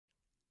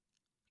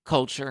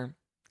culture,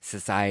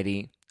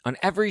 society, on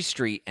every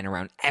street and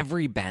around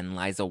every bend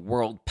lies a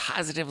world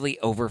positively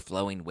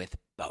overflowing with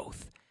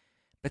both.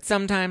 But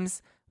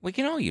sometimes we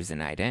can all use a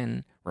night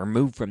in,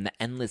 removed from the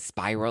endless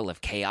spiral of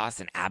chaos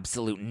and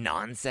absolute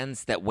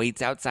nonsense that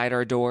waits outside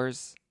our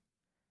doors.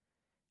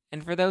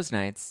 And for those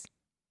nights,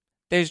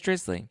 there's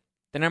Drizzly,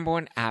 the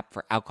 #1 app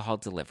for alcohol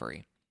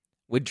delivery.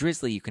 With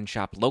Drizzly, you can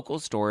shop local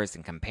stores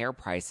and compare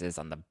prices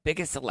on the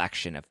biggest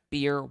selection of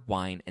beer,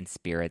 wine, and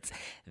spirits,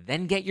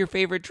 then get your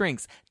favorite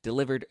drinks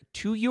delivered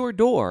to your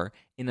door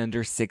in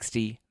under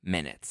 60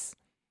 minutes.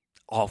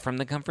 All from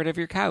the comfort of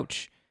your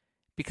couch.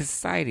 Because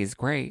society is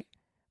great,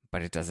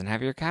 but it doesn't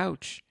have your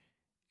couch.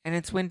 And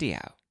it's windy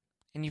out.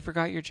 And you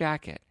forgot your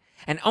jacket.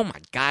 And oh my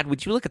God,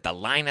 would you look at the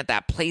line at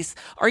that place?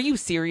 Are you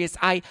serious?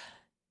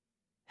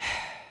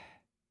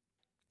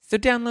 So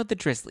download the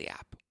Drizzly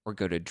app or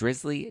go to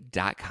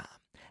drizzly.com.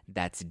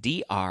 That's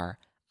DRIZLY.com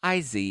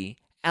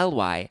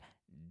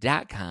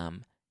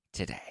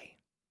today.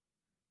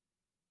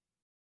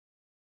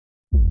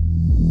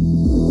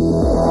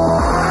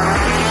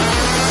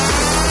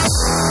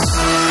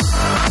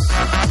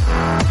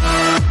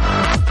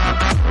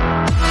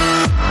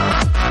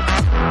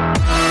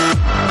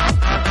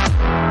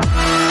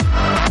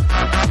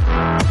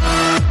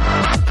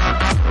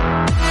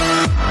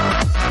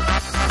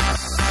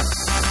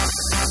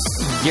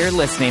 You're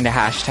listening to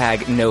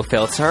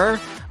 #NoFilter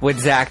with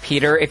Zach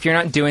Peter. If you're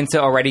not doing so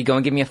already, go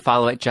and give me a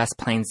follow at Just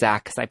Plain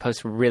Zach, because I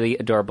post really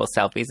adorable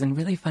selfies and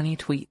really funny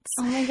tweets.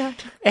 Oh my God.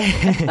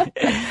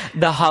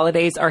 The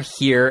holidays are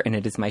here, and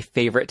it is my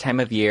favorite time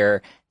of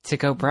year to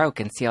go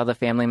broke and see all the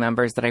family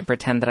members that I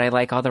pretend that I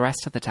like all the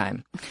rest of the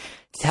time.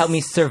 To help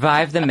me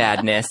survive the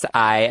madness,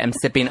 I am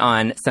sipping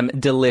on some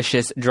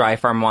delicious dry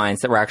farm wines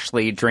that we're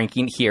actually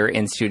drinking here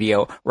in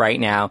studio right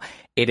now.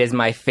 It is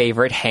my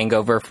favorite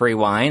hangover-free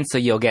wine, so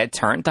you'll get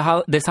turned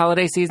this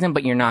holiday season,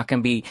 but you're not going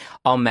to be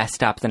all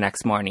messed up the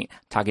next morning. I'm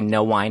talking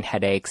no wine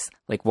headaches.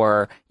 Like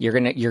you're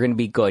gonna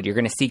be good. You're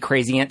gonna see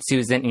Crazy Aunt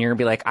Susan, and you're gonna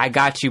be like, "I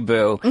got you,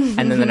 boo,"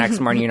 and then the next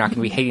morning you're not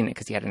gonna be hating it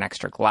because you had an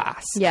extra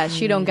glass. Yeah,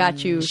 she don't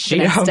got you. She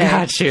don't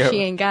got you. She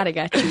ain't got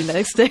you the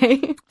next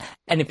day.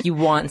 And if you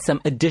want some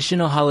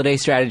additional holiday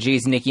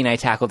strategies, Nikki and I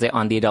tackled it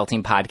on the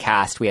Adulting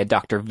podcast. We had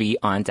Dr. V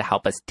on to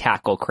help us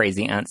tackle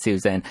Crazy Aunt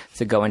Susan,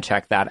 so go and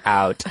check that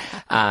out.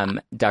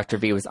 Dr.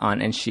 V was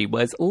on, and she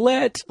was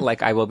lit,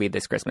 like I will be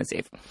this Christmas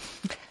Eve.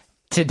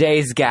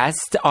 Today's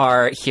guests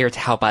are here to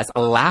help us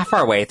laugh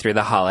our way through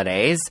the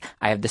holidays.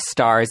 I have the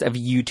stars of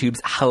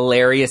YouTube's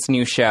hilarious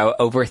new show,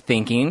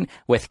 Overthinking,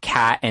 with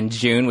Kat and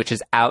June, which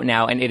is out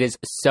now, and it is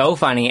so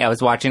funny. I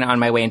was watching it on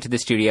my way into the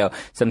studio,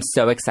 so I'm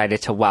so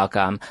excited to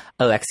welcome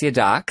Alexia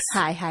Docs.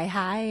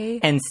 Hi.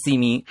 And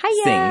Simmi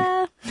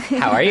Hiya. Singh.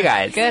 How are you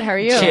guys? Good, how are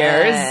you?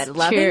 Cheers.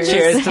 Cheers.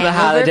 Cheers to the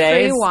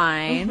holidays. Free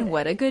wine.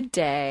 What a good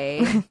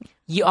day.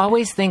 You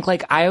always think,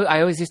 like,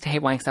 I always used to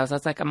hate wine because I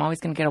was like, I'm always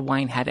going to get a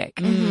wine headache.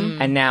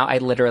 Mm-hmm. And now I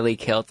literally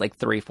killed like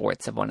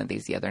 3/4 of one of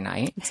these the other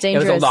night. It's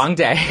dangerous. It was a long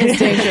day. It's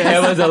dangerous.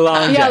 It was a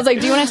long day. Yeah, I was like,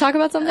 do you want to talk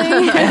about something?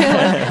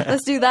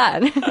 Let's do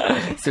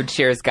that. So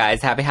cheers,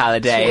 guys. Happy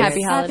holidays.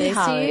 Happy holidays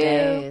to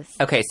you.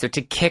 Okay, so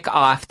to kick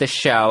off the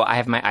show, I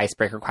have my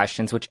icebreaker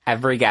questions, which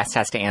every guest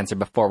has to answer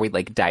before we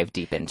like dive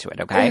deep into it,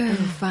 okay? Ooh,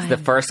 fun. So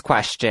the first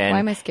question. Why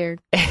am I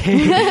scared?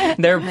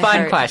 They're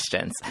fun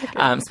questions,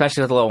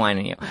 especially with a little wine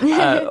in you.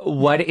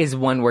 What is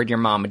one word your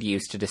mom would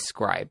use to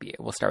describe you?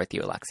 We'll start with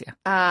you, Alexia.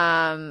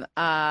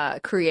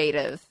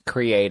 Creative.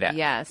 Creative.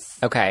 Yes.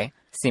 Okay.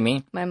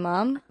 Simmi? My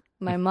mom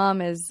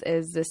is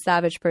a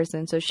savage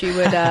person, so she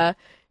would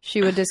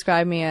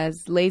describe me as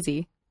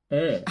lazy.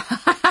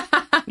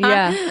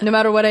 Yeah, no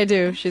matter what I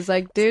do, she's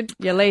like, dude,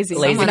 you're lazy.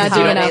 Lazy You're not because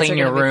you doing don't enough. clean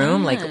your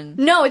room? Like,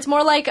 No, it's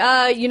more like,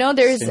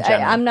 there's,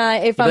 I'm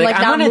not, if I'm like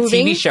I'm not on a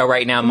moving. TV show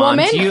right now, Mom.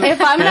 Woman, Do you... if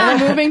I'm not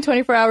moving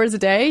 24 hours a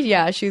day,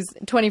 yeah, she's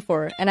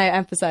 24. And I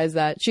emphasize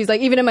that. She's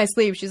like, even in my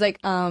sleep, she's like,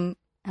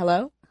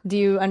 hello? Do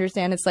you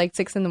understand it's like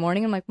 6 a.m?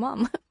 I'm like,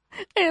 Mom,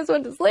 I just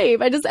went to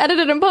sleep. I just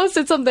edited and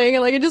posted something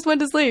and like I just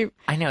went to sleep.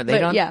 I know they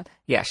don't. Yeah.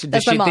 Yeah.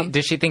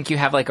 Does she think you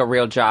have like a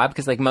real job?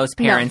 Because like most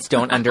parents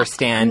don't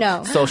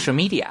understand social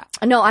media.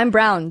 No, I'm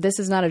brown. This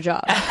is not a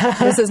job.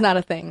 This is not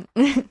a thing.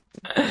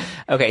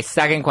 Okay.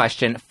 Second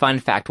question. Fun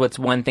fact. What's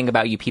one thing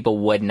about you people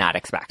would not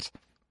expect?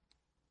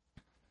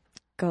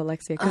 Go,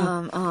 Alexia.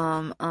 Go.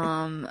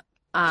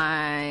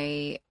 I'm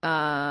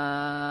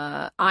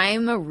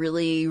a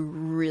really,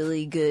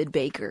 really good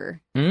baker.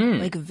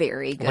 Like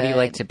very good. What do you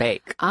like to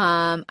bake?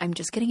 I'm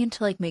just getting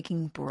into like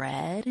making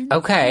bread. And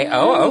okay.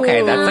 Oh,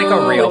 okay. That's like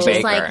a real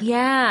baker. Like,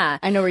 yeah.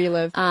 I know where you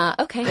live.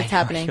 Okay. It's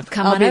happening.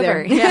 Come I'll on be over.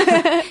 there.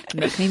 Yeah.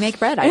 Make me make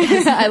bread.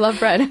 I love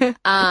bread.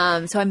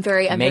 So I'm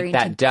very make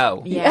that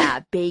dough.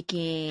 Yeah,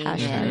 baking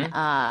Passionate.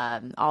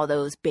 and all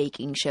those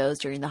baking shows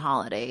during the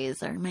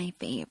holidays are my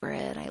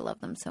favorite. I love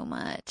them so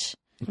much.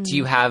 Do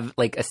you have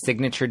like a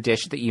signature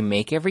dish that you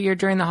make every year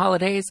during the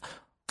holidays?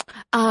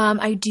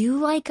 I do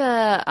like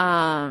a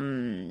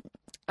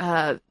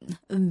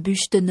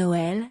bûche de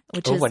Noël,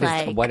 which is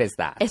like what is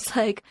that? It's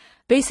like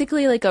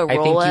basically like a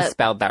roll up. I think you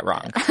spelled that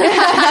wrong.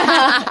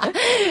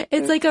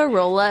 It's like a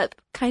roll up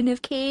kind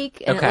of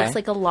cake, and Okay. it looks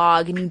like a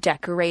log, and you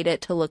decorate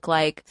it to look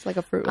like It's like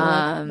a fruit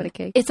roll, but a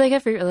cake. It's like a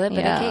fruit roll, but a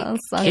Yeah, cake.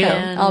 okay.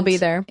 And- I'll be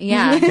there.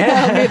 Yeah, I'll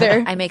be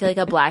there. I make like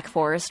a Black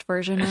Forest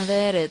version of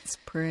it. It's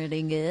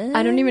pretty good.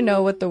 I don't even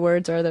know what the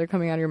words are that are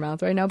coming out of your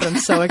mouth right now, but I'm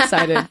so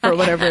excited for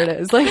whatever it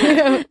is. Like,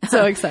 I'm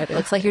so excited.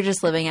 Looks like you're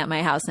just living at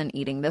my house and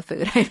eating the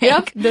food I make.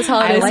 Yep, this I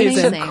holiday like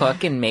season. to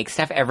cook and make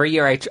stuff. Every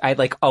year I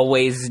like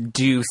always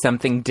do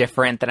something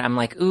different that I'm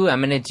like, ooh,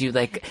 I'm going to do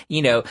like,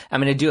 I'm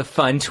going to do a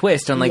fun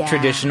twist on like Yeah.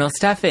 traditional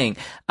stuffing.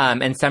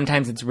 And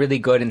sometimes it's really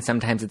good and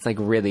sometimes it's like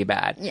really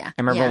bad. Yeah. I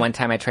remember Yeah. one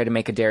time I tried to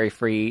make a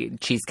dairy-free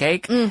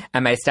cheesecake and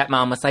my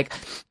stepmom was like,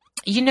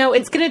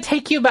 it's going to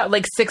take you about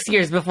like 6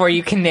 years before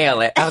you can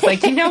nail it. I was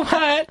like, you know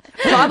what?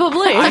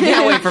 Probably. I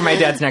can't wait for my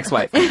dad's next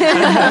wife.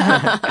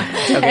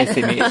 Okay,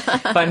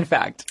 Simmi. Fun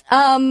fact.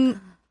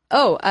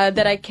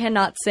 That I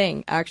cannot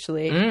sing,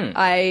 actually.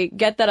 I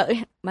get that.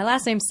 My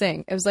last name's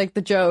Singh. It was like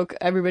the joke.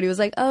 Everybody was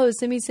like, oh,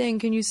 Simmi Singh,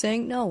 can you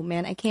sing? No,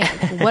 man, I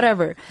can't.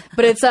 Whatever.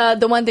 But it's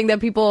the one thing that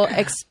people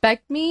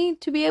expect me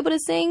to be able to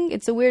sing.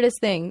 It's the weirdest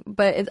thing,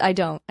 but I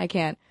don't. I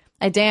can't.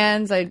 I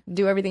dance, I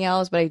do everything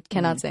else, but I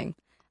cannot sing.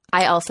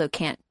 I also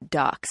can't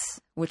dox,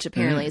 which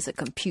apparently is a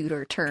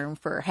computer term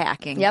for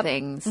hacking Yep.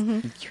 things.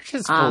 You're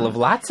just full of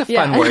lots of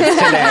yeah. fun words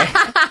today.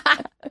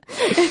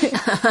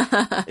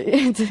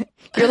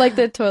 You're like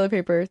the toilet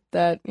paper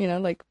that,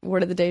 like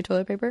word of the day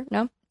toilet paper?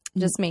 No?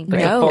 Just me.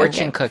 Like No. a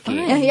fortune Okay. cookie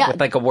Yeah. with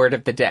like a word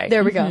of the day.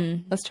 There we go.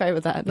 Let's try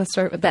with that. Let's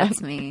start with that.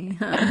 That's me.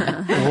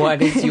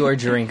 What is your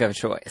drink of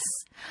choice?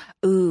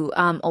 Ooh,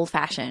 old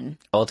fashioned.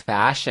 Old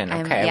fashioned.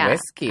 Okay,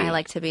 whiskey. I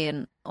like to be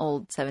an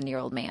old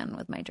 70-year-old man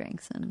with my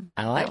drinks, and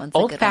I that like one's a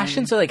old good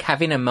fashions one. are like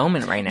having a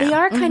moment right now. They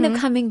are kind of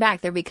coming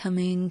back. They're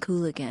becoming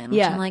cool again. Which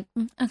Yeah. I'm like,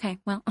 okay,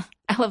 well,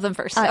 I love them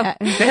first. So.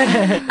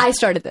 I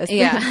started this.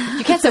 Yeah.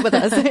 You can't sit with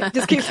us.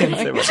 Just keep sitting.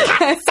 sit with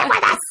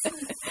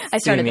I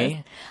started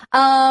Simmi?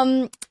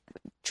 this.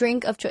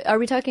 Drink of choice. Are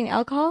we talking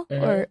alcohol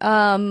or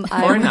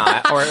Or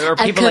not, or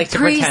people like to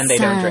pretend they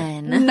don't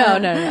drink. No.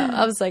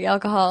 I was like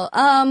alcohol.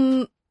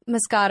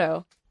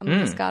 Moscato. I'm a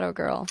Moscato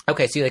girl.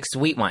 Okay, so you like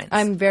sweet wines.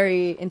 I'm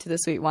very into the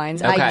sweet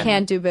wines. Okay. I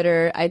can't do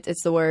bitter.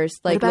 It's the worst.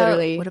 Like What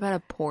literally. about a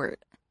port?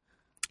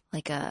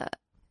 Like a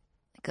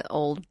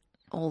old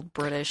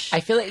British. I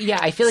feel like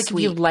if you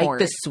Sweet like port.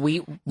 the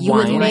sweet You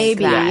would wines, like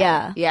Maybe,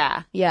 that.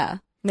 yeah. Yeah.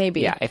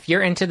 Maybe. yeah, if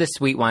you're into the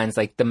sweet wines,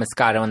 like the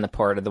Moscato and the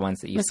port are the ones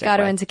that you stick Moscato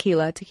with. and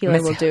tequila.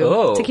 Tequila will do.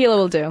 Oh. Tequila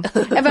will do.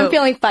 If I'm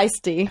feeling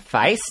feisty,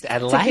 Feist, I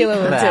like tequila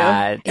will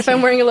that. do. If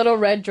I'm wearing a little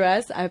red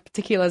dress,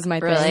 tequila is my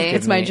Really? thing.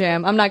 It's my Give me-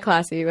 jam. I'm not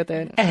classy with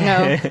it.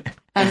 No,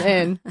 I'm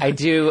in. I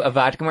do a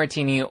vodka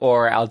martini,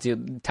 or I'll do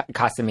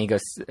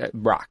Casamigos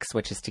rocks,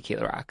 which is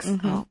tequila rocks.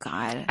 Oh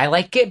God. I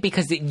like it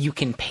because you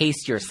can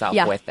pace yourself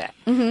Yeah. with it.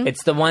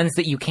 It's the ones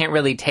that you can't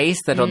really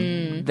taste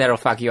that'll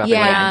fuck you up.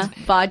 Yeah. In the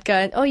end.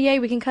 Vodka. Oh yay,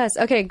 we can cuss.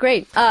 Okay,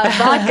 great.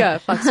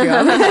 Vodka fucks you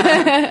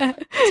up.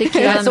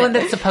 Tequila. That's the one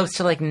that's supposed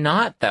to like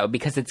not though,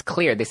 because it's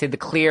clear. They say the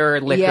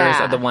clear liquors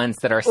Yeah. are the ones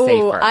that are Ooh,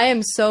 safer. I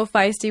am so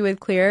feisty with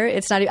clear.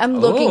 It's not.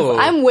 Ooh.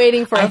 I'm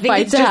waiting for I a think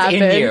fight it's to just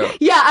in happen. you.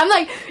 Yeah,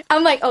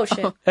 I'm like, oh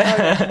shit.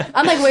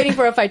 I'm like waiting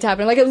for a fight to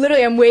happen. Like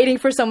literally, I'm waiting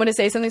for someone to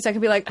say something so I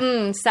can be like,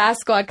 SAS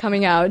squad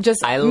coming out.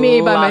 Just I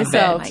me by love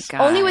myself. it. Oh my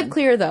God. Only with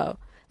clear though.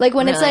 Like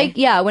when it's Really?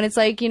 like, when it's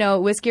like,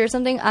 whiskey or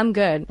something, I'm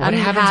good. what I'm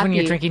happens happy. when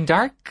you're drinking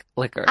dark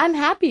liquor? I'm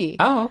happy.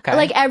 Oh, okay.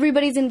 Like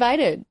everybody's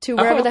invited to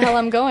wherever the okay. hell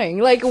I'm going.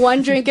 Like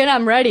one drink in,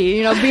 I'm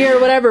ready.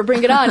 Beer, whatever,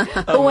 bring it on.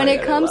 But when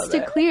it comes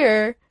to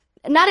clear,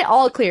 not at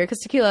all clear, because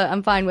tequila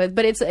I'm fine with.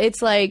 But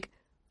it's like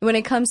when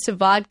it comes to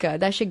vodka,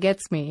 that shit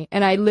gets me.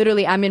 And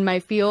I'm in my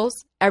feels.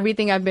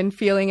 Everything I've been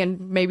feeling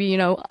and maybe,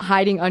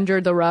 hiding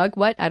under the rug.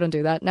 What? I don't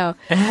do that. No.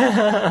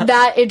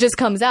 That it just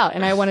comes out.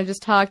 And I want to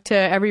just talk to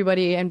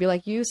everybody and be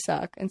like, you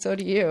suck. And so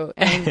do you.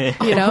 And,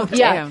 yeah.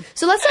 Damn.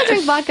 So let's not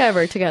drink vodka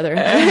ever together.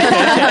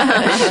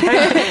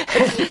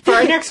 For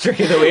our next drink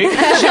of the week.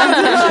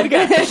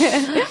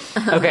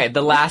 Okay,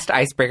 the last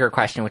icebreaker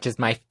question, which is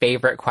my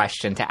favorite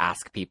question to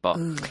ask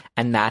people.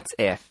 And that's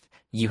if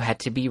you had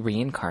to be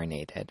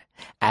reincarnated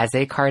as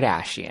a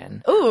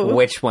Kardashian, Ooh.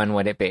 which one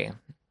would it be?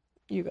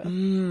 You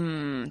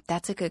go.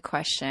 That's a good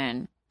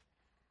question.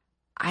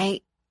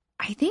 I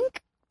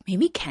think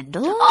maybe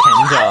Kendall. Kendall.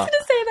 I was going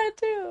to say that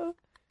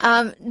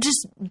too.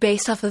 Just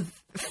based off of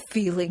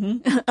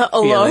feeling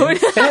alone.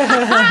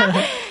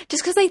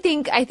 Just because I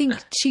think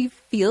she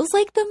feels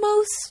like the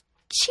most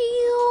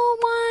chill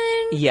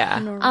one. Yeah.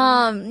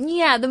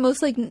 Yeah, the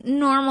most like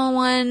normal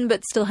one,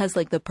 but still has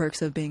like the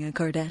perks of being a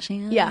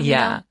Kardashian. Yeah.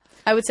 Yeah.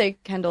 I would say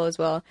Kendall as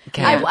well.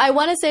 Kendall. I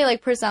want to say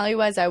like personality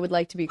wise, I would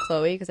like to be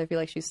Chloe because I feel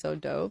like she's so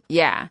dope.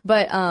 Yeah.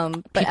 But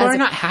People are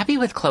not happy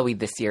with Chloe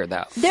this year,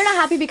 though. they're not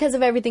happy because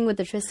of everything with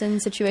the Tristan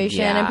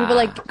situation and people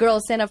Yeah. like,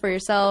 girls, stand up for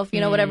yourself,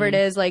 whatever it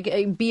is,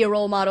 like be a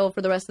role model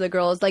for the rest of the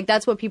girls. Like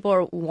that's what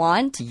people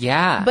want.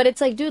 Yeah. But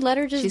it's like, dude, let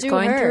her just She's do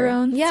going her. through her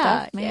own yeah,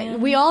 stuff, man.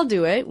 We all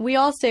do it. We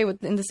all stay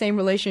in the same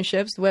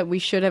relationships. What we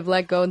should have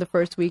let go in the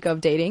first week of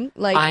dating.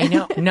 Like I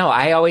know. No,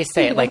 I always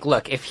say it like,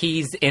 look, if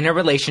he's in a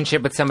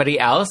relationship with somebody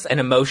else and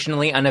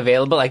emotionally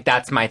unavailable, like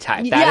that's my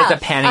type. That is a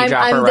panty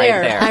dropper I'm right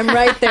there. there. I'm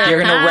right there.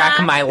 You're gonna wreck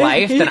my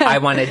life, then I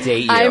want to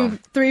date you. I'm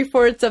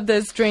 3/4 of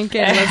this drink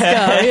in. Let's go.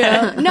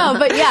 Yeah. No,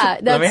 but yeah,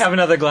 that's Let me have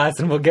another glass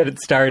and we'll get it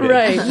started.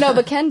 right. No,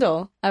 but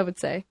Kendall, I would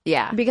say,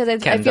 Yeah. because I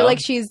Kendall. feel like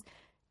she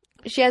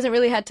hasn't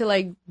really had to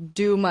like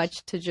do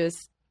much to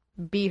just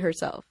be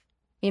herself.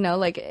 You know,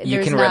 like You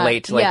there's can not-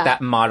 relate to like yeah. that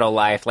model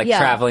life, like Yeah.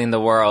 traveling the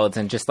world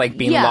and just like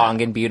being Yeah.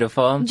 long and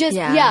beautiful. Just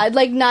Yeah.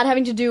 like not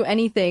having to do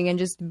anything and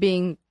just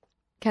being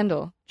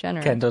Kendall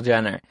Jenner, Kendall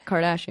Jenner.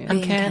 Kardashian.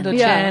 I'm Kendall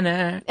Yeah.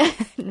 Jenner.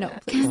 No,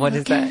 please. What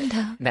is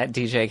that? That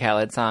DJ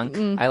Khaled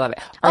song? I love it.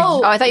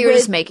 Oh, I thought you were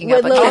just making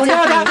up a Lil Oh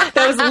no, Kendall.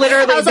 that was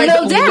literally, I was like,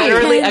 that's oh, dang.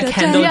 literally a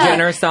Kendall Yeah.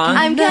 Jenner song.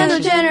 I'm Kendall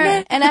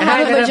Jenner, and I And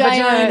have I a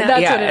vagina.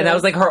 That's yeah, what it and that is.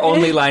 was like her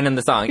only line in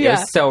the song. It Yeah.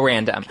 was so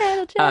random.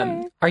 Kendall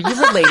Jenner. Are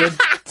you related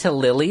to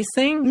Lily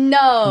Singh?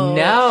 No.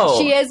 No.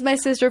 She is my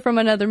sister from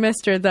another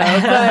mister, though.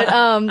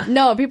 But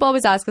no, people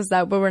always ask us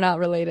that, but we're not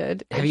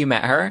related. Have you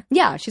met her?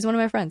 Yeah, she's one of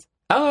my friends.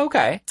 Oh,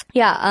 okay.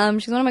 Yeah,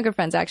 she's one of my good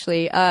friends,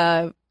 actually.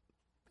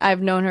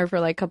 I've known her for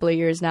like a couple of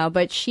years now,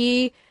 but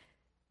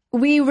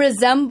we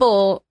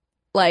resemble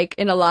like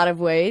in a lot of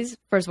ways.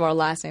 First of all, our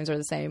last names are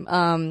the same.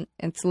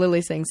 It's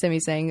Lily Singh, Simmi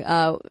Singh.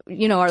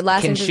 You know, our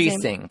last Can names are she the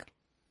same. sing?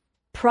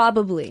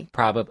 Probably.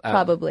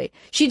 Probably.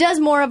 She's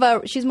more of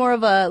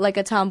a like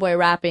a tomboy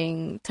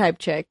rapping type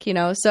chick, you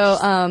know.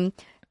 So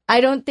I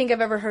don't think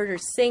I've ever heard her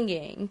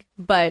singing,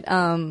 but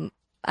I'm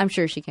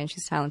sure she can.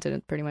 She's talented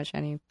in pretty much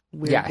any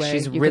weird Yeah, way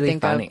she's you could really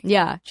think funny. of.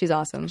 Yeah, she's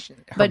awesome. Her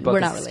But book we're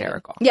is not related.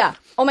 hysterical. Yeah.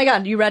 Oh my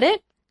god, you read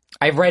it?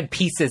 I've read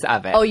pieces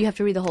of it. Oh, you have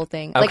to read the whole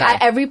thing. Like Okay.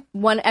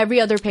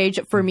 every other page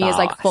for me is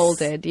like Boss.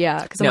 folded.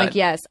 Yeah, because I'm No, like,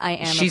 yes, I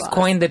am. She's a boss.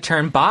 coined the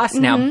term boss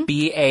now.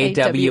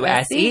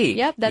 BAWSE.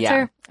 Yep, that's yeah,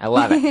 her. I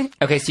love it.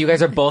 Okay, so you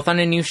guys are both on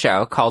a new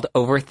show called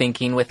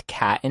Overthinking with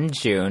Kat and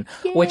June,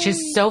 which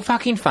is so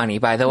fucking funny,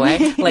 by the way.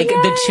 Like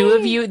the two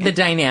of you, the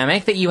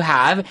dynamic that you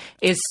have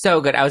is so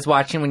good. I was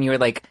watching when you were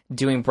like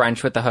doing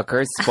brunch with the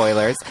hookers,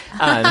 spoilers,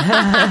 and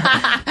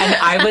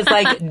I was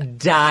like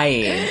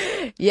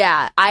dying.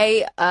 Yeah,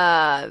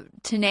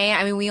 Tanae,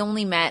 I mean, we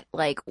only met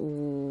like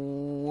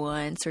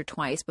once or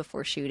twice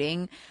before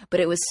shooting, but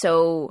it was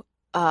so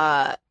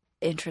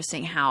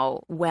interesting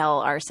how well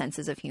our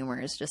senses of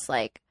humor is just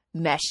like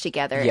meshed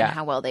together Yeah. and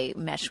how well they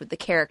meshed with the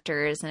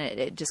characters. And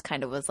it just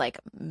kind of was like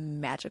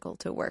magical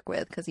to work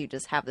with because you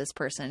just have this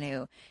person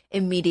who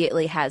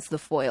immediately has the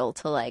foil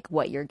to like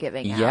what you're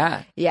giving out.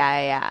 Yeah.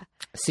 Yeah.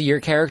 So your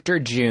character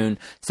June.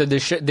 So the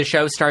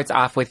show starts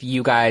off with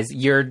you guys.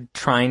 You're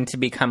trying to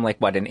become like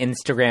what, an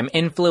Instagram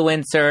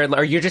influencer,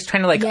 or you're just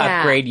trying to like Yeah.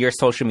 upgrade your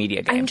social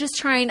media game. I'm just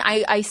trying.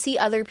 I see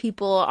other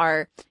people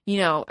are, you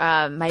know,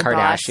 my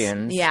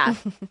Kardashians. boss, yeah,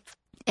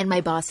 and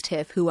my boss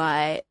Tiff, who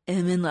I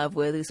am in love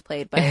with, who's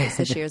played by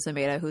Sashir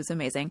Zameda, who's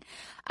amazing.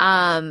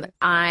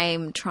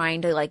 I'm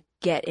trying to like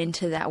get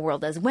into that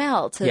world as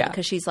well,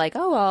 because she's like,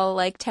 oh, I'll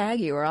like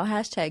tag you or I'll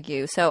hashtag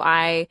you. So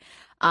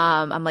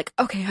I'm like,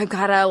 okay, I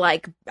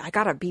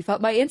gotta beef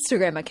up my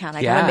Instagram account.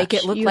 I gotta make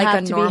it look You like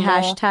have a to normal. be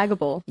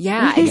hashtaggable.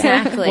 Yeah,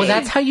 exactly. Well,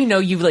 that's how you know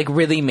you've like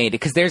really made it,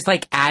 because there's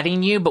like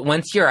adding you, but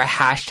once you're a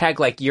hashtag,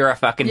 like you're a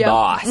fucking Yep.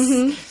 boss.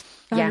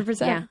 Mm-hmm. yeah, 100%.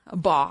 yeah,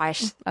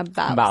 bosh.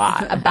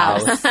 About.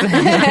 Boss.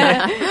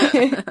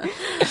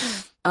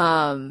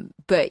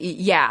 But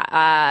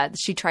yeah,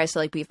 she tries to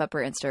like beef up her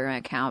Instagram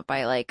account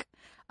by like,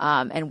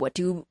 and what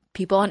do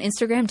people on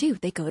Instagram do?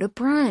 They go to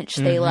brunch.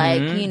 They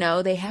like, you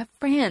know, they have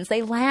friends.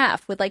 They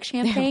laugh with like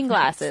champagne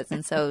glasses.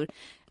 And so,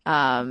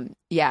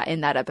 yeah,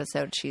 in that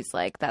episode, she's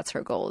like, that's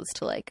her goal, is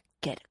to like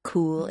get a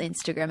cool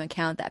Instagram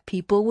account that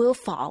people will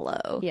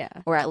follow. Yeah.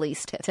 Or at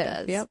least Tiff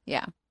does. Yep.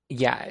 Yeah.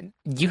 Yeah,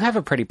 you have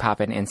a pretty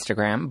poppin'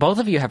 Instagram. Both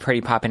of you have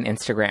pretty poppin'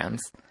 Instagrams.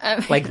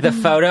 Like the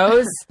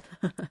photos,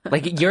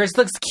 like yours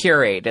looks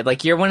curated.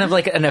 Like you're one of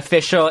like an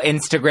official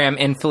Instagram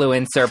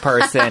influencer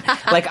person.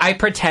 Like I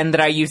pretend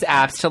that I use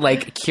apps to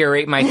like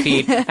curate my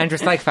feed. I'm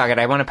just like, fuck it,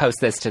 I want to post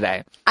this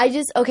today.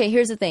 Okay,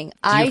 here's the thing.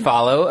 Do you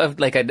follow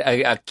like a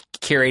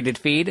curated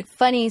feed?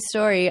 Funny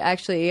story,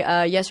 actually.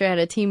 Yesterday I had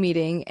a team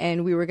meeting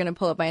and we were going to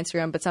pull up my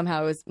Instagram, but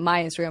somehow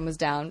my Instagram was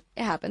down.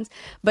 It happens.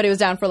 But it was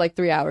down for like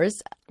 3 hours.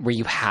 Were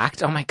you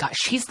hacked? Oh my god,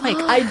 she's like,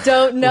 I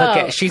don't know. look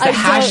at, she's a I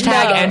don't hashtag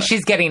know. and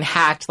she's getting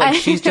hacked. Like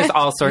she's just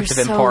all sorts of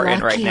You're so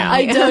important right lucky. now.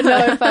 I don't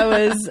know if I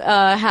was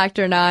hacked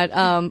or not.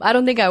 I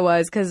don't think I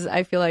was, because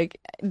I feel like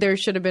there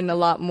should have been a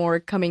lot more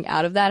coming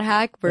out of that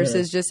hack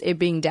versus just it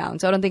being down.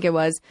 So I don't think it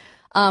was.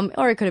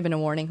 Or it could have been a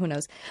warning. Who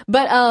knows?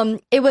 But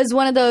it was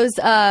one of those...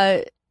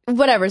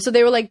 whatever. So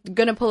they were like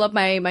gonna pull up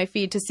my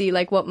feed to see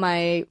like what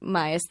my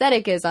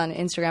aesthetic is on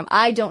Instagram.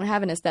 I don't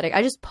have an aesthetic.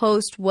 I just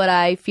post what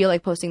I feel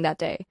like posting that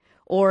day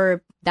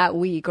or that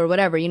week or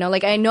whatever, you know.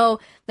 Like I know,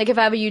 like if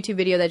I have a YouTube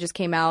video that just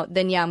came out,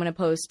 then yeah, I'm gonna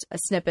post a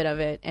snippet of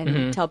it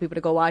and tell people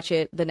to go watch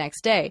it the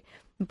next day.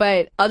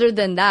 But other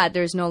than that,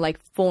 there's no like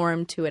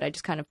form to it. I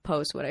just kind of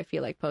post what I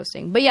feel like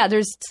posting. But yeah,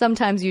 there's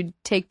sometimes you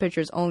take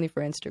pictures only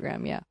for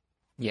Instagram.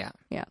 Yeah.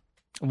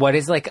 What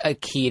is like a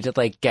key to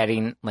like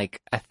getting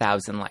like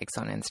 1,000 likes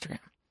on Instagram?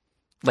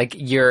 Like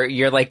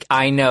you're like,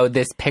 I know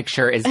this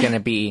picture is gonna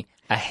be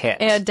A hit.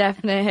 A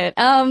definite hit.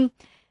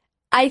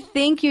 I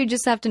think you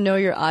just have to know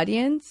your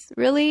audience,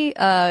 really.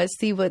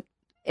 See what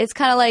it's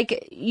kind of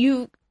like.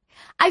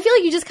 I feel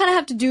like you just kind of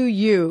have to do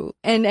you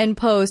and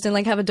post and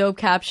like have a dope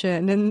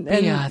caption and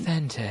be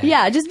authentic.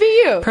 Yeah, just be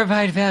you.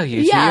 Provide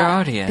value to your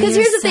audience. Because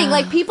here's the thing,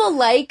 like people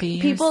like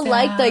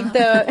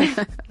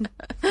the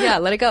yeah,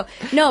 let it go.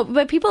 No,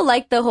 but people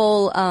like the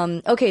whole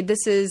okay,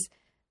 this is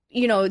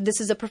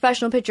a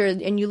professional picture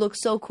and you look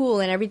so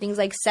cool and everything's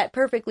like set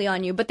perfectly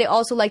on you. But they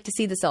also like to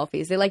see the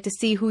selfies. They like to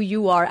see who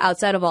you are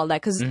outside of all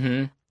that. Because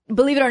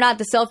believe it or not,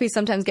 the selfies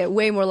sometimes get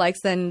way more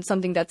likes than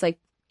something that's like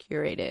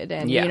curated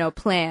and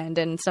planned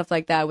and stuff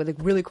like that with a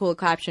really cool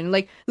caption.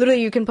 Like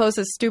literally you can post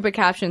a stupid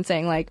caption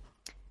saying like,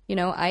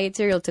 I ate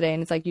cereal today,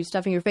 and it's like you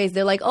stuffing your face.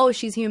 They're like, oh,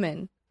 she's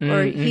human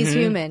or he's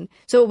human.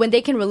 So when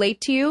they can relate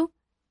to you,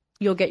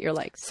 you'll get your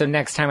likes. So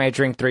next time I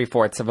drink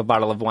 3/4 of a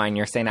bottle of wine,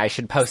 you're saying I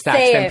should post that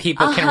so then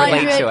people can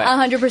relate to it.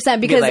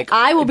 100%, because like,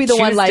 I will be the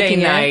one liking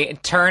Tuesday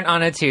night, turn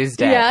on a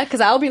Tuesday. Yeah,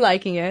 because I'll be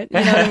liking it. You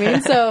know what I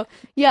mean? So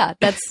yeah,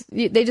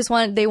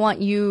 they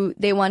want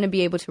to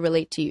be able to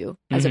relate to you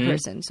as a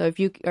person. So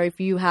if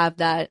you have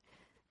that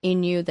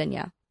in you, then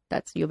yeah,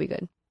 you'll be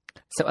good.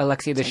 So,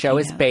 Alexia, the show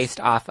is based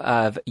off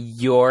of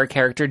your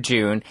character,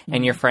 June,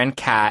 and your friend,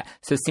 Kat.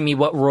 So, Simmi,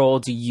 what role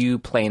do you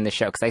play in the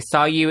show? Because I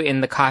saw you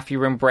in the coffee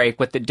room break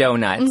with the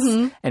donuts.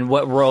 And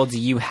what role do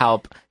you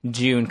help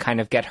June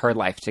kind of get her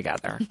life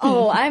together?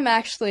 Oh, I'm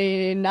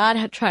actually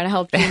not trying to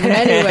help June in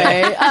any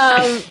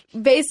way.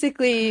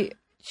 Basically,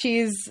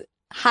 she's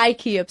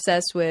high-key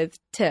obsessed with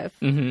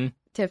Tiffany,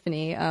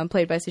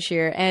 played by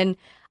Sashir. And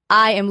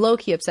I am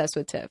low-key obsessed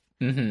with Tiff.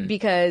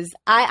 Because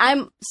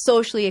I'm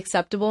socially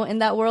acceptable in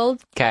that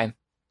world. Okay.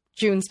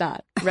 June's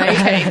not, right?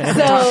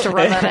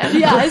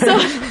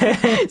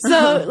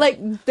 So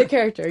like the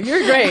character,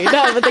 you're great.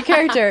 No, but the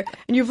character,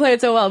 and you play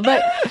it so well.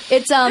 But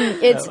it's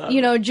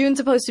June's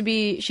supposed to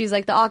be, she's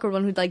like the awkward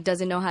one who like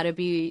doesn't know how to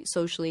be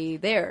socially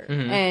there,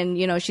 and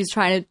she's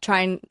trying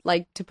to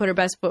put her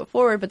best foot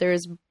forward, but there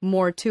is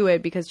more to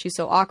it because she's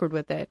so awkward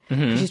with it.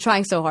 She's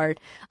trying so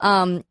hard.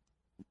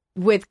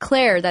 With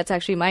Claire, that's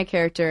actually my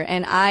character,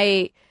 and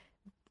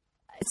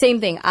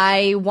same thing.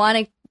 I want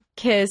to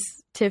kiss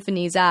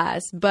Tiffany's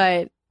ass,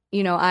 but,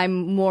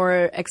 I'm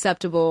more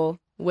acceptable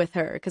with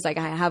her because, like,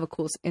 I have a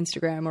cool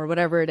Instagram or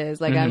whatever it is.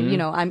 Like,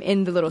 I'm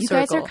in the little circle.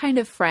 You guys are kind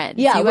of friends.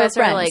 Yeah, you guys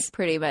friends. are, like,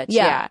 pretty much,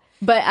 yeah.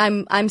 But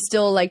I'm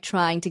still, like,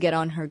 trying to get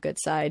on her good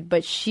side.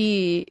 But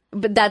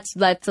that's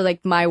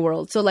like, my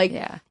world. So, like,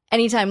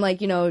 anytime, like,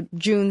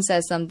 June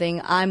says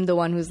something, I'm the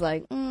one who's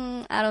like,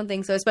 I don't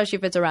think so, especially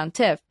if it's around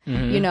Tiff,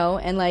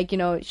 and like,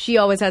 she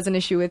always has an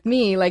issue with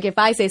me. Like if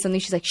I say something,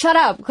 she's like, shut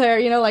up,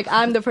 Claire, like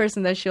I'm the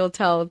person that she'll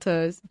tell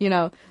to,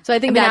 so I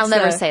think I'll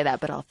never say that,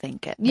 but I'll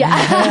think it. Yeah.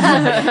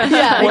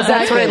 Well, exactly.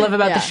 That's what I love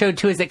about the show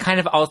too, is it kind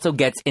of also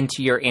gets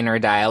into your inner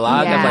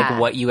dialogue of like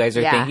what you guys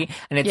are thinking.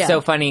 And it's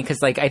so funny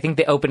because like, I think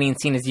the opening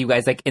scene is you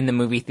guys like in the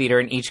movie theater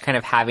and each kind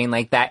of having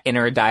like that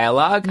inner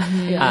dialogue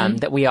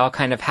that we all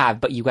kind of have,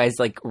 but you guys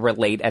like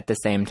relate at the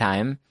same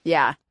time.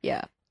 Yeah.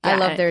 I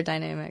love their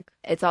dynamic.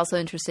 It's also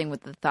interesting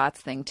with the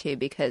thoughts thing, too,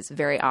 because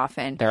very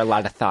often... There are a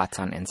lot of thoughts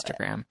on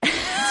Instagram.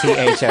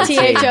 THOTS.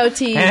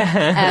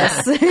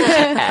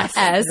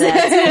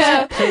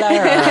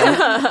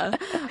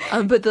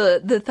 But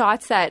the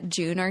thoughts that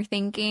June are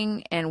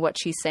thinking and what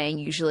she's saying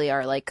usually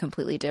are, like,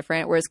 completely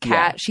different. Whereas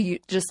Kat,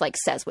 she just, like,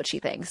 says what she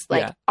thinks.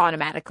 Like,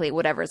 automatically,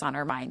 whatever's on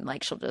her mind,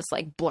 like, she'll just,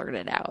 like, blurt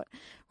it out.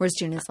 Whereas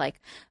June is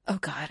like, oh,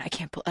 God, I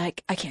can't do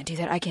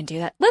that. I can't do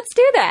that. Let's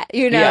do that.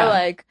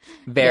 Like...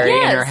 Very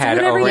in her head,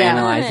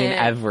 overanalyzing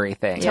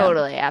everything.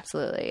 Totally,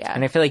 absolutely, yeah.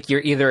 And I feel like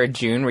you're either a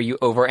June where you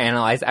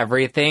overanalyze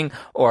everything,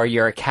 or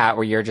you're a Kat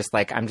where you're just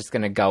like, I'm just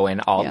going to go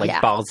in all,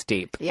 like, balls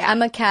deep. Yeah,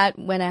 I'm a Kat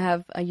when I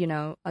have,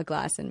 a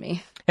glass in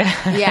me.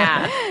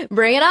 Yeah.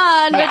 Bring it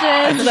on,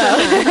 bitches.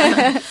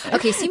 So.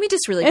 Okay, Simmi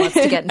just really wants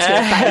to get into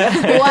a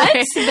fight.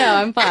 What? No,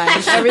 I'm fine.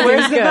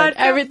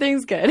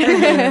 Everything's good.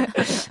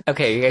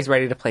 Okay, you guys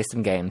ready to play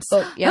some games?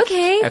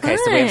 Okay, fun.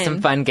 So we have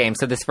some fun games.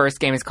 So this first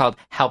game is called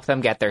Help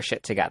Them Get Their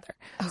Shit Together.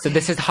 Okay. So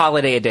this is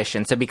holiday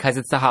edition. So because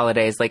it's the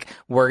holidays, like,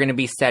 we're going to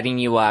be setting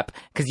you up,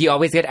 because you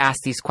always get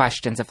asked these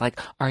questions of like,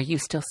 are you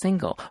still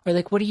single? Or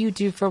like, what do you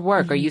do for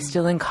work? Are you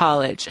still in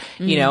college?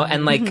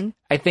 And like,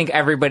 I think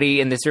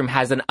everybody in this room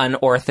has an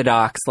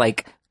unorthodox,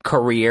 like,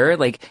 career.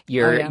 Like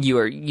you're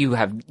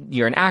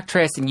an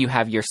actress and you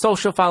have your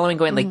social following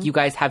going. Like you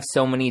guys have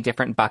so many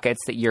different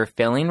buckets that you're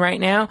filling right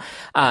now,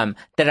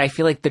 that I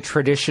feel like the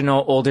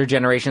traditional older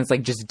generations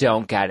like just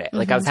don't get it.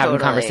 Like I was having a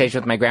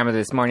conversation with my grandmother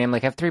this morning. I'm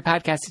like, I have 3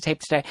 podcasts to tape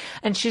today,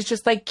 and she's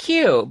just like,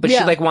 cute, but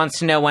she like wants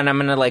to know when I'm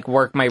gonna like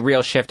work my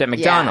real shift at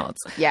McDonald's.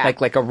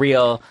 Like a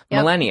real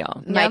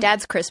millennial. My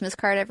dad's Christmas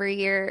card every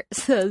year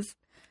says,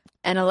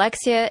 and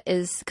Alexia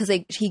is, because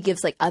he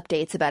gives like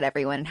updates about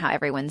everyone and how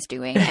everyone's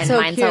doing. And so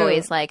mine's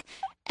always like,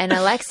 and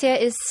Alexia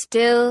is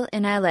still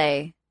in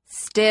LA,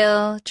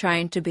 still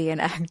trying to be an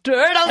actor.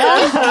 And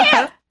I was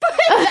like,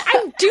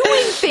 I'm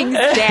doing things,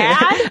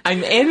 Dad.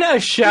 I'm in a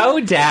show,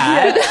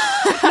 Dad.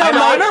 I'm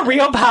on a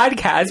real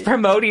podcast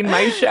promoting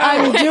my show.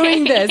 I'm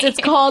doing this. It's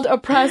called a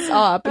press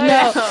op.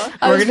 No,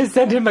 We're going to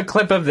send him a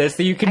clip of this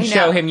so you can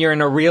show him you're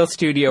in a real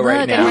studio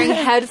right Look, now. I'm wearing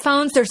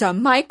headphones. There's a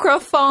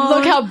microphone.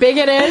 look how big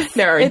it is.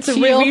 There are it's a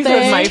TVs real with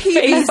thing. my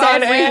face TVs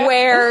on it.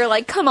 everywhere.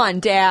 Like, come on,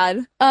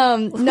 Dad.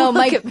 No,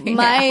 Look at me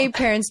my now.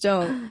 parents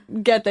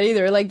don't get that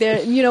either. Like they're,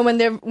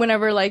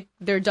 whenever like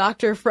their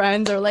doctor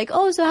friends are like,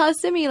 oh, so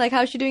how's Simmi? Like,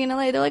 how's she doing in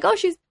LA? They're like, oh,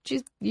 she's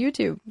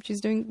YouTube.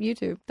 She's doing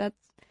YouTube. That's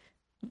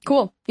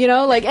cool.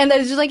 Like, and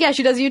it's just like, yeah,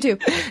 she does YouTube.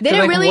 They They're didn't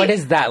like, really. what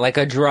is that? Like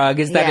a drug?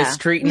 Is that a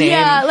street name?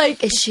 Yeah,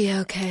 like Is she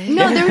okay?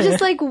 no, they were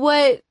just like,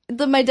 what?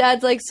 My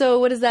dad's like, so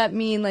what does that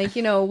mean? Like,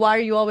 why are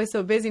you always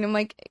so busy? And I'm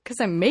like, because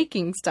I'm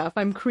making stuff.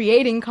 I'm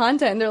creating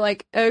content. And they're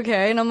like,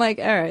 okay. And I'm like,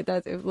 all right,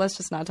 let's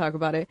just not talk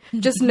about it.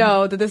 Just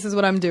know that this is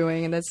what I'm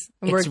doing, and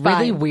we're It's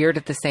really fine. weird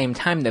at the same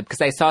time, though,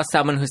 because I saw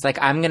someone who's like,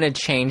 I'm going to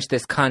change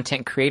this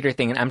content creator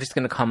thing, and I'm just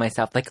going to call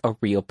myself like a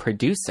real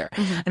producer.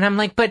 And I'm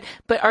like, but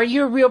are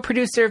you a real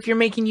producer if you're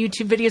making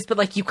YouTube videos? But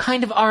like, you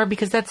kind of are,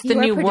 because that's the You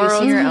are new producing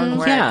world. your own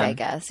work, Yeah. I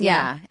guess.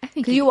 Yeah. I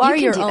think You are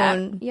can your do that.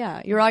 own,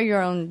 yeah. You are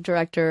your own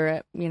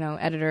director,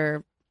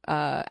 editor,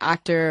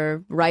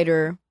 actor,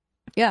 writer.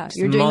 Yeah,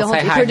 you're doing the whole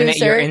Multi-hyphenate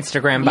producer. your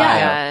Instagram bio.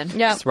 Yeah.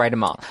 Yeah. Just write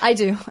them all. I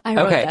do. I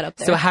wrote Okay, that up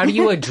there. so how do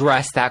you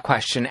address that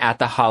question at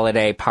the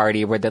holiday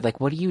party where they're like,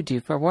 what do you do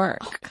for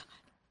work?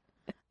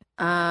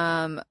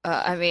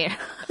 I mean,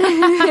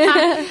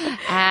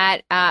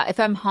 if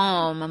I'm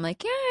home, I'm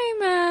like,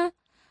 yeah,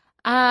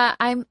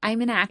 I'm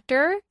an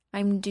actor.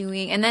 I'm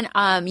doing, and then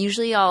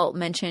usually I'll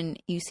mention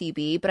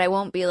UCB, but I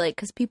won't be like,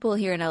 because people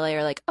here in LA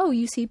are like, oh,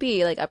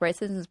 UCB, like Upright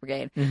Citizens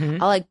Brigade.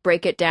 I'll like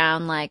break it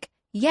down like,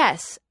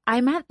 yes,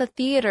 I'm at the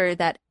theater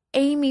that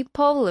Amy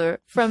Poehler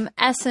from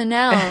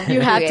SNL. You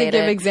have to created.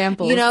 give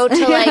examples.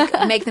 To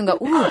like make them go,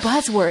 ooh,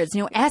 buzzwords,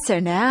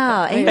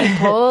 SNL, Amy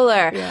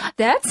Poehler. Yeah.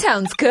 That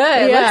sounds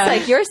good. Yeah. Looks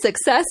like you're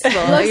successful.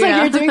 Looks like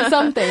you're doing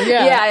something.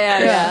 Yeah.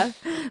 Yeah.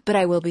 But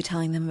I will be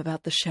telling them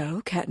about the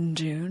show, Cat and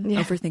June,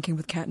 Overthinking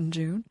with Cat and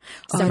June.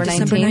 December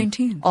December 19th.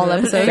 19th. All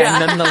episodes.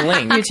 Send them the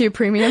link. YouTube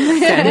Premium.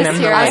 Send them This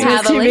the year I link.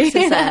 have a link to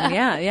TV. send.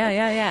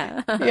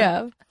 Yeah.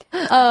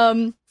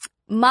 Yeah.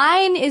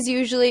 Mine is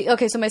usually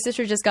okay. So my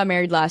sister just got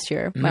married last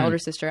year. My older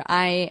sister.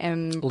 I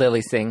am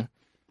Lily Singh.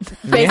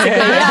 basically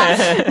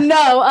yeah.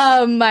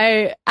 No,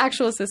 my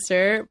actual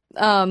sister.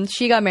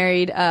 She got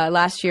married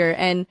last year,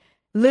 and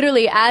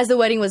literally as the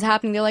wedding was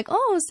happening, they're like,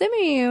 "Oh,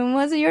 Simmi,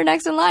 was it your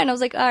next in line?" I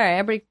was like, "All right,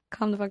 everybody,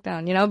 calm the fuck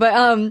down,"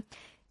 But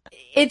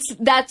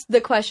that's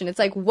the question. It's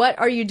like, what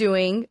are you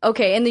doing?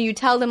 Okay, and then you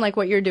tell them like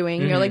what you're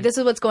doing. You're like, this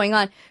is what's going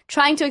on.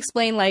 Trying to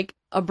explain like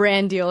a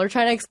brand deal, or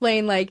trying to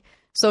explain like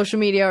social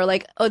media, or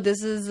like, oh,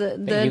 this is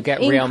the you get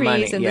increase, real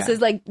money, and this yeah. is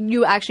like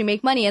you actually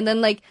make money. And then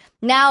like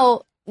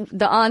now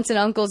the aunts and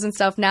uncles and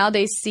stuff, now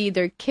they see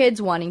their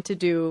kids wanting to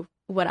do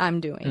what I'm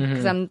doing,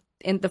 because I'm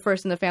the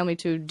first in the family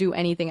to do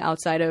anything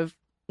outside of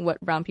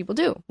what brown people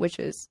do, which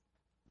is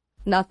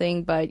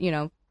nothing but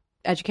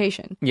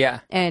education. Yeah.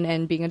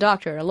 And being a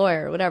doctor, a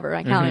lawyer, whatever,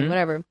 accountant,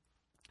 whatever.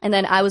 And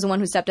then I was the one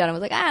who stepped out and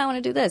was like, I want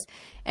to do this.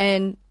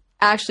 And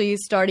actually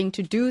starting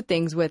to do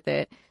things with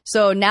it.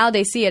 So now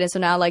they see it. And so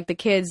now like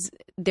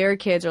their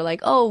kids are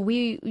like, oh,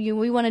 we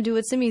want to do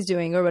what Simmi's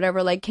doing or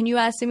whatever. Like, can you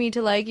ask Simmi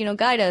to like,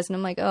 guide us? And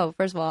I'm like, oh,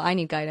 first of all, I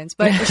need guidance,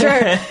 but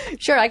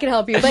sure, I can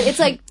help you. But it's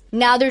like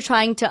now they're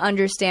trying to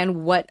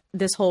understand what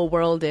this whole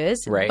world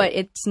is, Right. but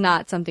it's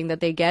not something that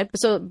they get.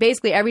 So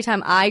basically every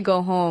time I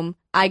go home,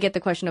 I get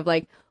the question of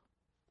like,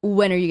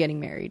 when are you getting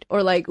married?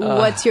 Or like,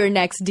 what's your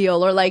next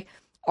deal? Or like,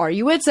 are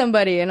you with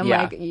somebody? And I'm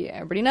like, yeah,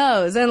 everybody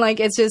knows. And like,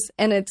 it's just,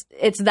 and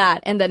it's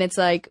that. And then it's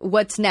like,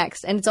 what's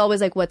next? And it's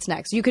always like, what's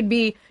next? You could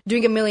be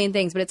doing a million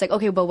things, but it's like,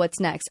 okay, but what's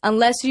next?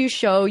 Unless you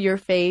show your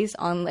face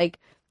on like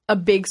a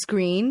big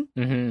screen,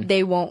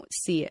 they won't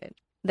see it,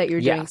 that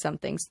you're doing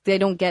something. So they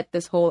don't get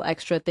this whole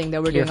extra thing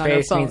that we're Your doing on our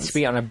face phones. needs to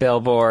be on a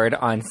billboard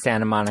on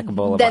Santa Monica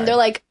Boulevard. Then they're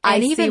like, I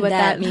And see even what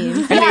that then.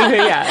 means.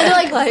 Yeah. And they're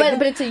like,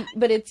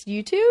 but it's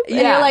YouTube? And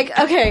Yeah. you're like,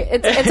 okay,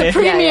 it's a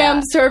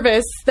premium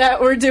service that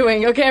we're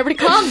doing. Okay,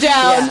 everybody calm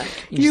down.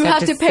 You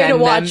have to pay to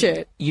watch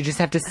it. You just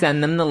have to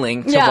send them the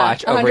link to Yeah,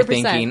 watch 100%.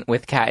 Overthinking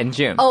with Kat and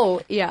June.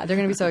 Oh, yeah, they're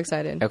going to be so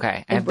excited. Okay.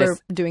 I And have we're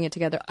this doing it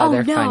together.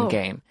 other no. fun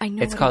game. I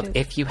know It's what called it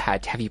is. If You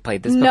Had. Have you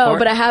played this before? No,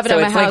 but I have it so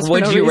at my it's house like for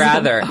Would no You reason.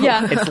 Rather.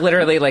 Yeah. It's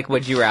literally like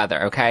Would You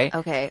Rather, okay?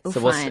 Okay.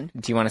 So Fine.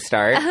 do you want to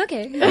start?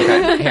 Okay.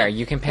 Okay. Here,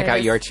 you can pick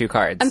out your two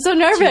cards. I'm so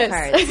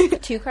nervous.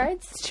 Two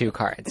cards? It's two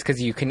cards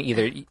because you can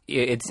either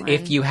it's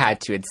if you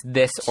had to, it's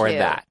this or Two.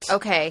 that.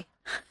 Okay.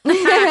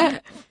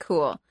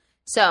 Cool.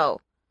 So,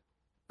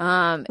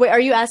 Wait, are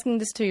you asking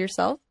this to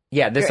yourself?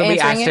 Yeah, this You're will be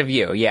answering asked it? of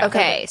you. Yeah.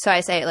 okay. So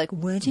I say, like,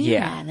 would you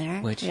Yeah.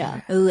 rather? Would you?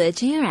 Yeah.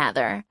 Would you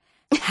rather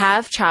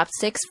have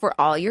chopsticks for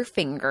all your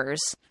fingers,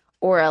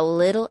 or a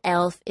little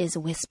elf is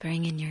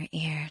whispering in your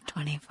ear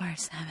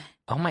 24/7?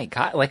 Oh my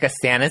god, like a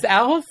Santa's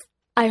elf?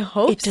 I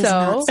hope It does so.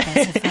 not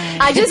specify.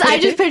 I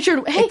just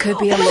pictured, hey, It could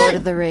be a Lord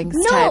of the Rings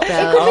no, type it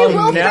elf. could be Oh,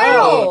 Will no.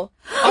 Ferrell.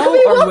 It could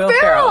be or Will Will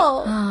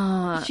Ferrell.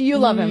 Oh, You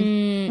love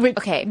him.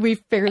 okay. We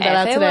figured that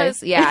out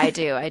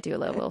today. I do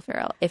love Will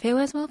Ferrell. If it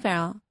was Will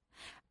Ferrell,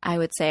 I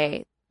would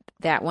say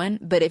that one.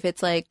 But if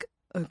it's like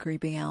a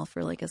creepy elf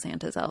or like a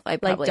Santa's elf, I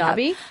probably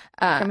Dobby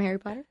from Harry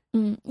Potter.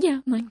 Yeah,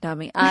 like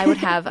Dobby. I would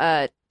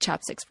have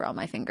chopsticks for all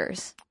my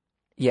fingers.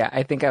 Yeah,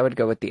 I think I would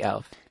go with the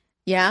elf.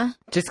 Yeah,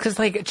 just because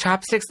like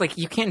chopsticks, like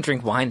you can't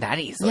drink wine that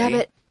easily. Yeah,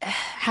 but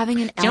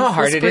having an elf. Do you know how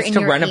hard it is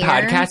to run a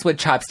podcast with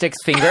chopsticks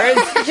fingers?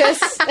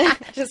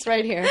 just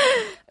right here.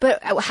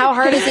 But how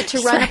hard is it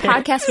to run a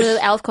podcast with an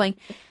elf going,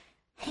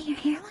 hey, your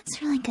hair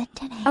looks really good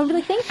today. I'm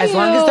really thank you. As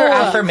long as they're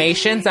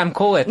affirmations, I'm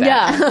cool with it.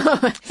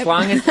 Yeah. As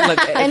long as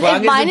and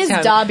if mine is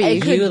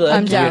Dobby, you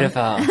look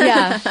beautiful.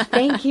 Yeah.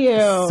 Thank you.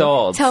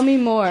 Sold. Tell me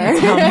more.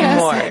 Tell me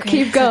more.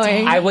 Keep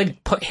going. I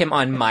would put him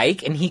on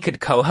mic and he could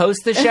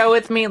co-host the show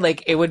with me.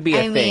 Like it would be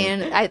a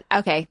thing.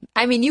 Okay.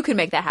 I mean, you can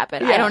make that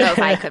happen. Yeah. I don't know if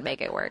I could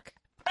make it work.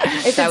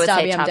 If I would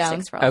Dobby, say I'm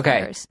down. For all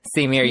okay.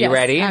 Simmi, are you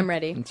ready? I'm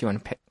ready. Do you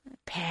want to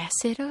pass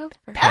it over?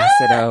 Pass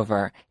it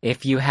over.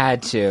 If you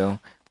had to.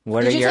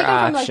 What are your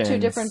options? From, like, 2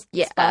 different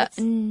spots?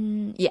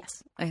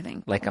 Yes, I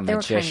think. Like a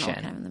magician.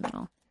 Kind of in the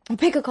middle.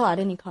 Pick a card,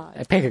 any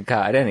card. Pick a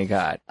card, any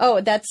card. Oh,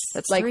 that's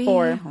like 3.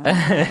 4. All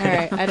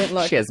right, I didn't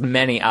look. She has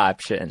many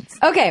options.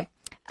 Okay.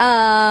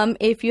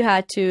 If you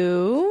had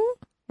to,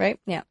 right?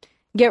 Yeah.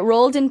 Get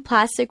rolled in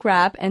plastic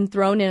wrap and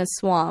thrown in a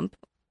swamp.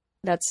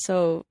 That's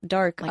so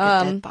dark. Like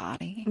a dead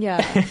body.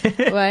 Yeah.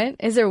 What?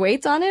 Is there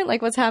weights on it?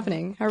 Like, what's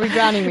happening? How are we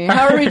drowning me?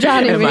 How are we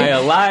drowning me? Am I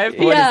alive?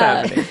 What is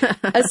happening?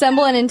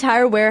 Assemble an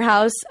entire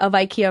warehouse of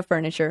IKEA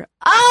furniture.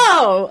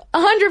 Oh!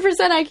 100%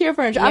 IKEA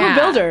furniture. Yeah. I'm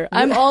a builder.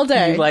 I'm all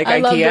day. You like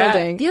I IKEA? love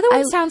building. The other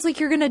one sounds like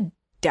you're going to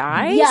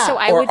die. Yeah. So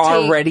I or would take...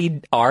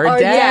 already are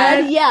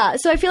dead? Yeah.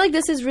 So I feel like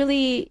this is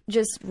really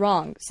just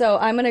wrong. So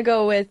I'm going to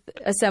go with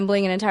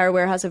assembling an entire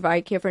warehouse of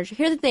IKEA furniture.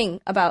 Here's the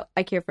thing about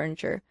IKEA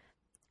furniture.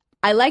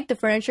 I like the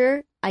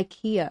furniture.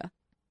 IKEA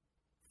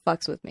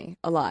fucks with me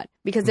a lot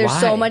because there's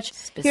so much.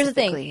 Here's the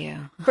thing.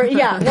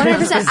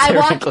 100%.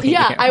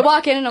 I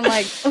walk in and I'm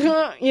like,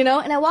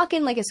 and I walk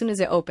in like as soon as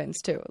it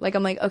opens too. Like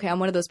I'm like, okay, I'm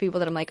one of those people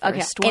that I'm like,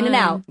 okay, in and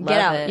out, get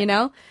out.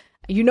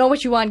 You know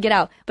what you want, get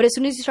out. But as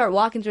soon as you start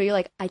walking through, you're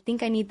like, I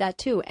think I need that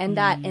too, and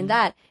that, and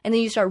that, and then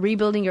you start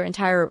rebuilding your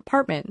entire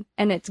apartment,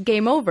 and it's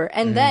game over.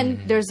 And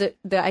then there's the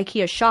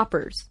IKEA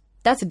shoppers.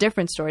 That's a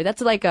different story.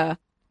 That's like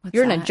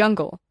you're in a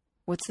jungle.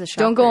 What's the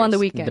shoppers? Don't go on the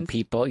weekend. The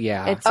people,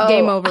 yeah. It's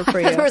game over for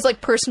you. There was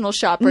like personal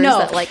shoppers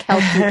that like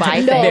help you buy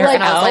things. They're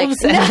and I elves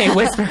was like, and they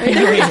whisper.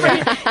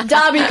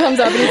 Dobby comes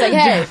up and he's like,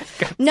 hey.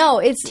 No,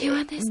 it's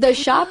the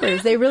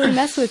shoppers. They really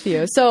mess with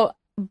you. So,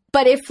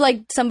 but if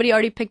like somebody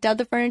already picked out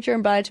the furniture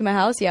and brought it to my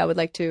house, I would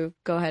like to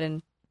go ahead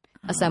and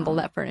assemble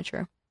that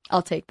furniture.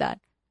 I'll take that.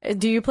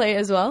 Do you play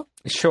as well?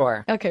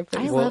 Sure. Okay,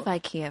 please. I love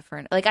IKEA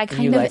furniture. Like I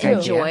kind of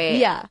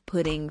enjoy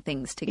putting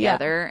things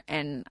together,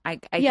 and I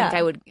think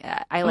I would.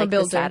 I like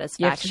the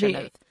satisfaction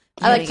of.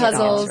 I like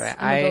puzzles.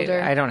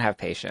 I don't have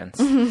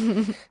patience.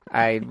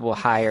 I will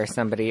hire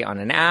somebody on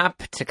an app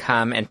to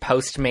come and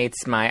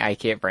Postmates my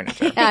IKEA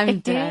furniture. I'm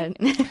dead.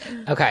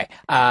 Okay.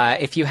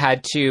 If you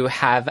had to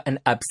have an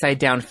upside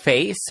down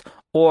face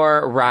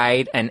or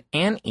ride an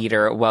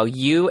anteater while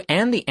you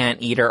and the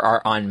anteater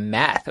are on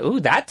meth. Ooh,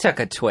 that took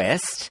a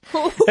twist.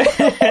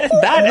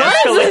 That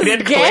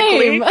escalated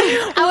quickly.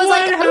 I was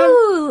like,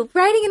 ooh,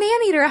 riding an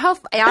anteater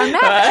on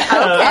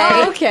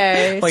meth.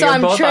 Okay. Well, so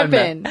I'm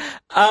tripping.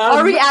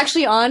 Are we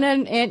actually on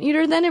an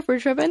anteater then if we're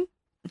tripping?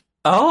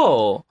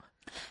 Oh.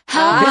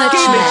 How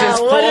this game is just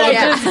full. What did I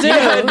just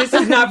do? This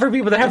is not for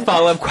people that have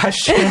follow-up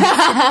questions. You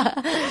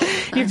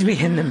have to be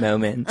in the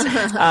moment.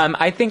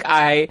 I think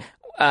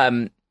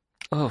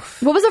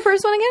what was the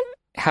first one again?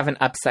 Have an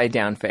upside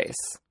down face.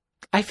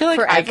 I feel like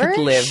Forever? I could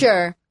live.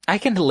 Sure. I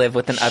can live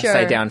with an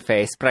upside down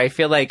face, but I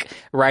feel like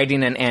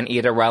riding an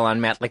anteater while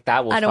on meth, like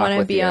that will. I don't want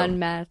to be on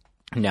meth.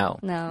 No,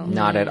 no,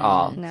 not at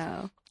all.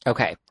 No.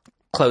 Okay.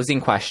 Closing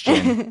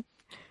question: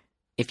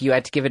 if you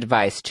had to give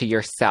advice to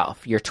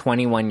yourself, your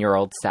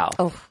 21-year-old self.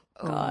 Oh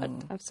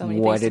God, I have so many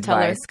what things to tell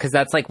her. advice? Because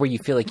that's like where you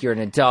feel like you're an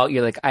adult.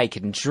 You're like, I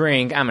can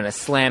drink. I'm gonna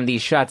slam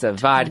these shots of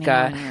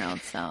vodka.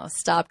 21-year-old self.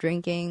 Stop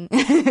drinking.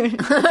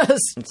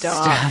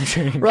 Stop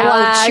drinking.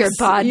 Relax. Your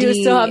body. You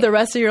still have the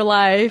rest of your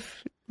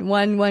life.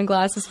 One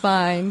glass is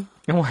fine.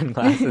 One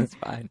glass is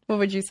fine. What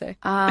would you say?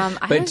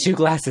 But 2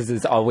 glasses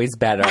is always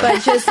better.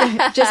 But just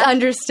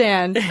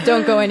understand.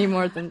 Don't go any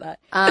more than that.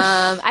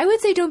 I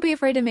would say don't be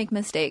afraid to make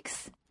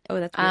mistakes. Oh,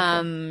 that's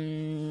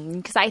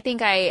because I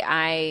think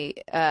I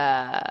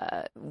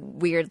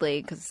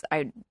weirdly, because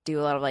I do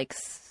a lot of like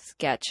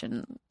sketch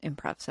and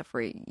improv stuff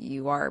where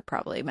you are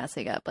probably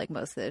messing up like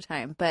most of the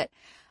time, but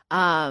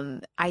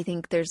I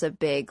think there's a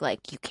big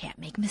like you can't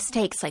make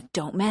mistakes, like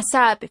don't mess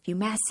up. If you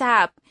mess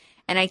up,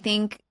 and I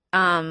think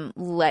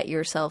let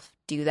yourself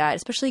do that,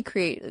 especially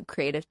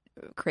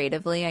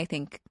creatively. I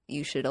think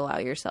you should allow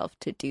yourself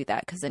to do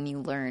that because then you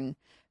learn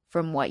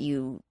from what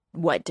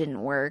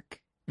didn't work.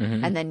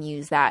 Mm-hmm. And then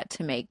use that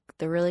to make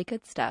the really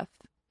good stuff.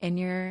 in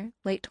your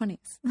late 20s?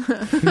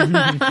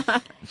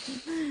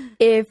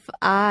 If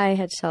I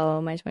had to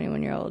tell my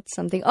 21-year-old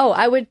something,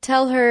 I would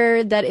tell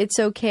her that it's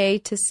okay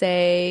to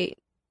say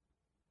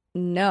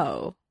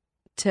no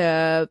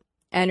to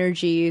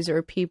energies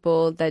or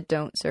people that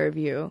don't serve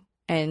you.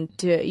 And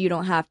you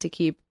don't have to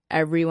keep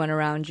everyone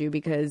around you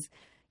because,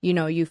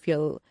 you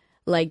feel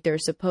like they're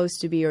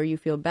supposed to be, or you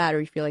feel bad, or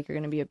you feel like you're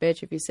going to be a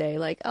bitch if you say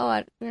like,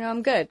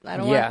 I'm good. I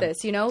don't want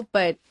this,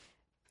 but,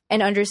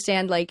 and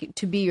understand like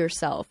to be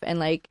yourself and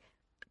like,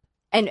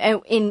 and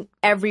in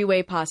every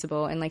way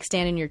possible and like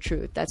stand in your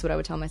truth. That's what I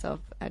would tell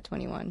myself at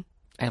 21.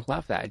 I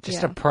love that.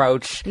 Just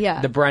approach the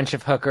Yeah. brunch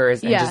of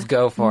hookers and just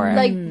go for it.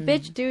 Like,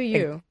 bitch, do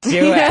you.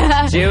 Do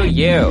it. Do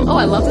you. Oh,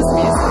 I love this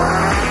music.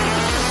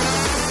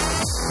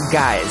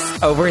 Guys,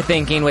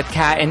 Overthinking with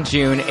Kat and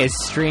June is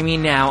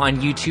streaming now on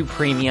YouTube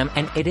Premium,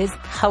 and it is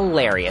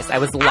hilarious. I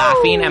was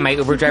laughing, and my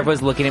Uber driver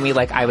was looking at me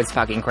like I was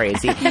fucking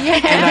crazy. And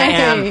I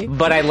am,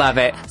 but I love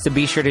it. So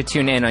be sure to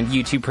tune in on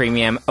YouTube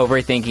Premium,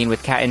 Overthinking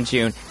with Kat and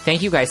June.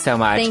 Thank you guys so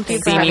much. Thank you.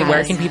 Simmi,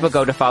 where can people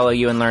go to follow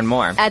you and learn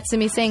more? At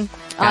Simmi Singh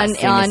At on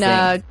Simmi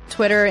Singh.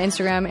 Twitter,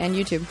 Instagram, and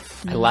YouTube.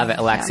 I love it.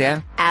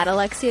 Alexia? At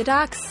Alexia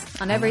Docs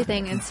on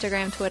everything,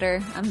 Instagram,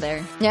 Twitter. I'm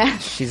there. Yeah.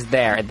 She's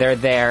there. They're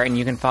there. And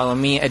you can follow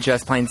me at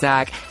Just Plain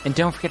Zach. And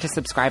don't forget to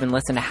subscribe and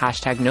listen to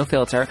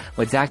 #NoFilter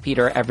with Zach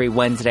Peter every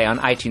Wednesday on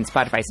iTunes,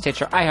 Spotify,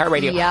 Stitcher,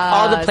 iHeartRadio. Yes.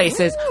 All the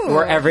places. Ooh.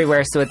 We're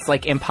everywhere, so it's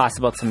like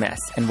impossible to miss.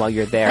 And while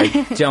you're there,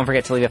 don't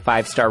forget to leave a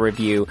 5-star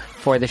review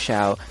for the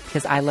show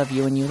because I love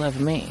you and you love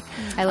me.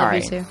 I love All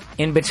you right. too.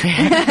 In between,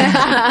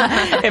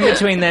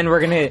 then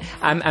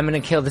I'm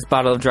gonna kill this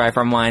bottle of Dry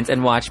Farm wines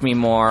and watch me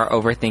more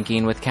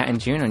Overthinking with Kat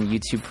and June on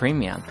YouTube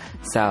Premium.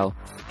 So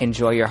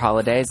enjoy your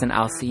holidays, and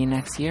I'll see you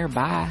next year.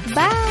 Bye.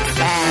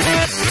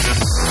 Bye.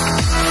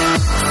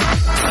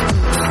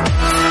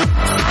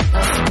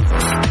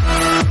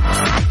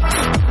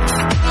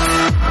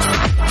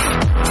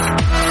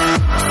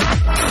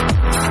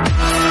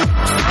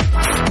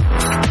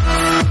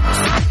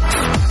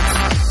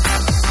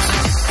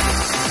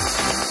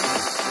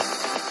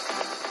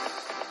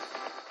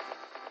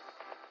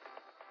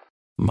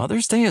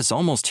 Mother's Day is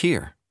almost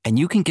here, and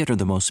you can get her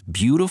the most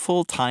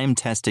beautiful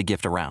time-tested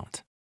gift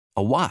around.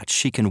 A watch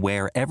she can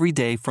wear every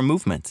day from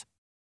Movement.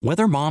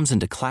 Whether mom's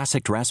into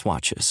classic dress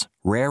watches,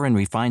 rare and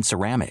refined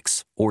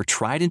ceramics, or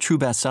tried-and-true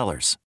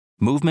bestsellers,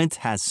 Movement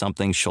has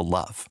something she'll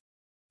love.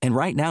 And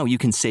right now, you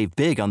can save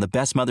big on the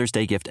best Mother's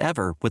Day gift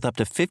ever with up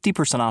to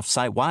 50% off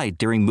site-wide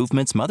during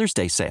Movement's Mother's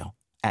Day sale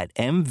at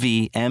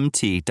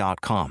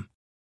MVMT.com.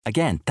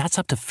 Again, that's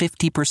up to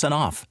 50%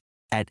 off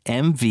at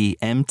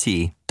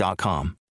MVMT.com.